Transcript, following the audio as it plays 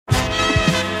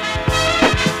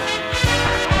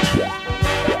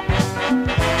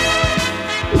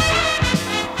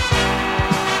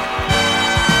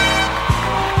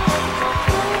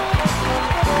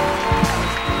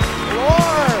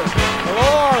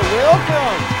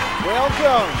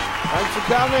Welcome. Thanks for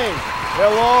coming.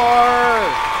 Hello.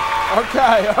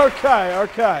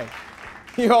 Okay.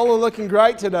 You all are looking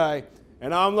great today,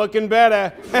 and I'm looking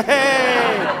better.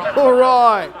 Hey, all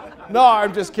right. No,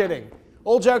 I'm just kidding.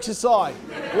 All jokes aside,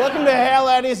 welcome to How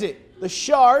Loud Is It? The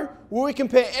show where we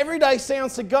compare everyday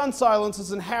sounds to gun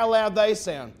silencers and how loud they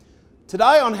sound.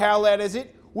 Today on How Loud Is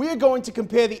It? We are going to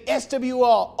compare the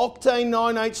SWR Octane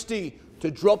 9 HD to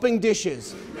dropping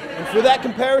dishes. And for that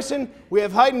comparison, we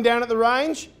have Hayden down at the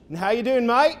range. And how you doing,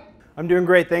 mate? I'm doing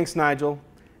great, thanks, Nigel.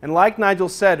 And like Nigel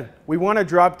said, we want to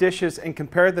drop dishes and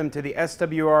compare them to the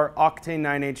SWR Octane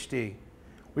 9 HD.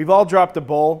 We've all dropped a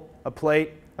bowl, a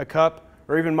plate, a cup,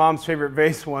 or even Mom's favorite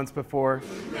vase once before.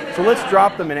 So let's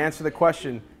drop them and answer the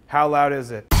question, how loud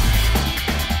is it?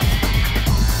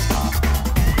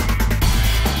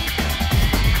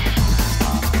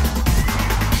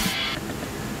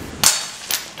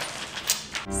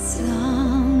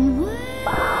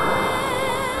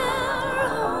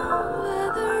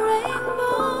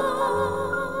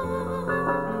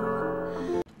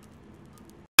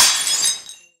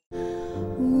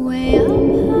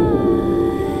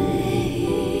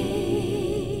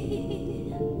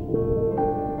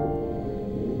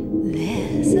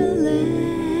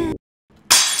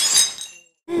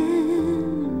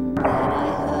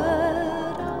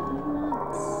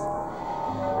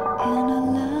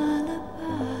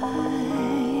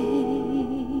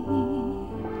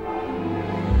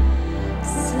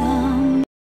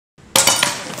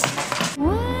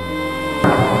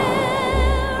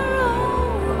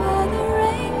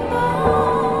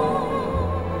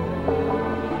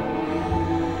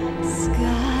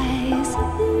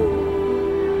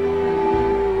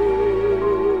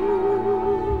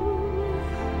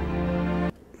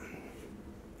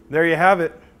 There you have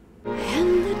it.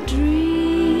 And the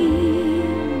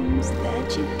dreams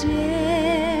that you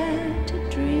dare to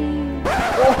dream.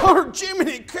 Oh,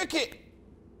 Jiminy Cricket!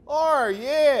 Oh,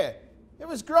 yeah. It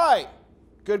was great.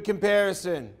 Good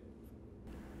comparison.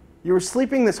 You were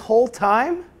sleeping this whole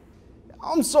time?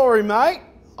 I'm sorry, mate.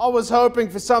 I was hoping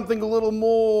for something a little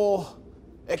more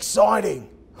exciting.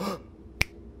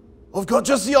 I've got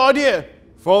just the idea.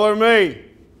 Follow me.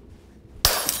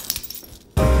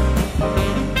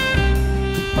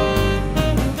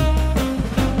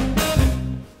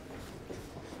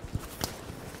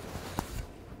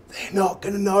 They're not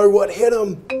gonna know what hit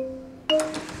them.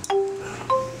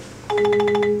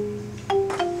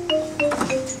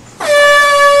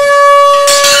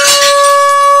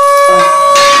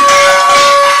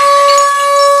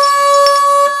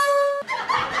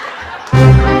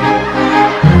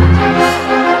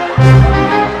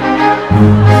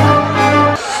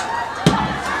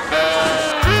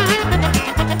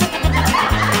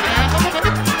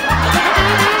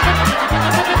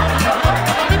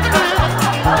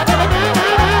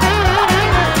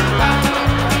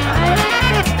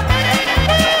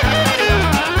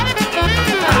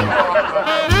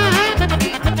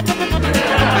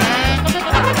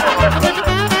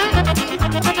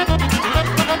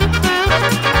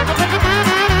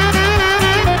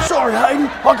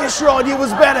 I guess your idea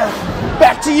was better.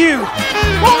 Back to you.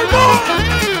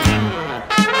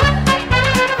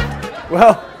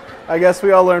 Well, I guess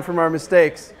we all learn from our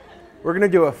mistakes. We're going to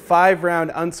do a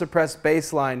 5-round unsuppressed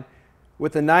bass line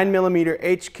with a 9mm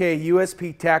HK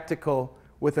USP Tactical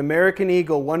with American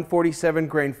Eagle 147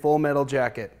 grain full metal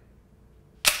jacket.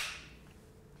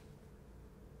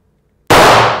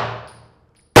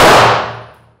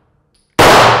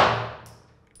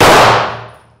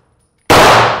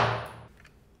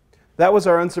 That was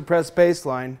our unsuppressed bass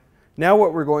line. Now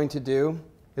what we're going to do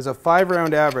is a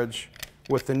 5-round average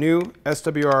with the new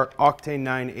SWR Octane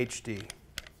 9 HD.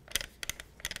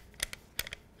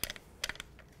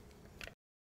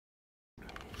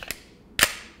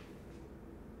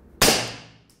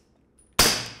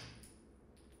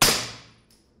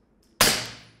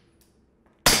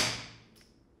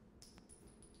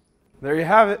 There you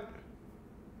have it.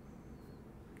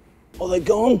 Oh, they're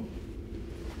gone?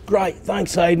 Great,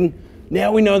 thanks, Hayden.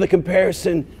 Now we know the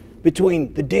comparison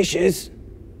between the dishes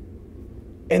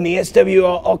and the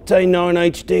SWR Octane 9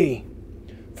 HD.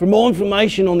 For more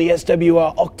information on the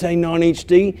SWR Octane 9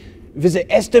 HD, visit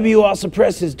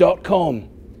swrsuppressors.com.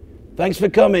 Thanks for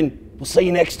coming. We'll see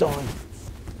you next time.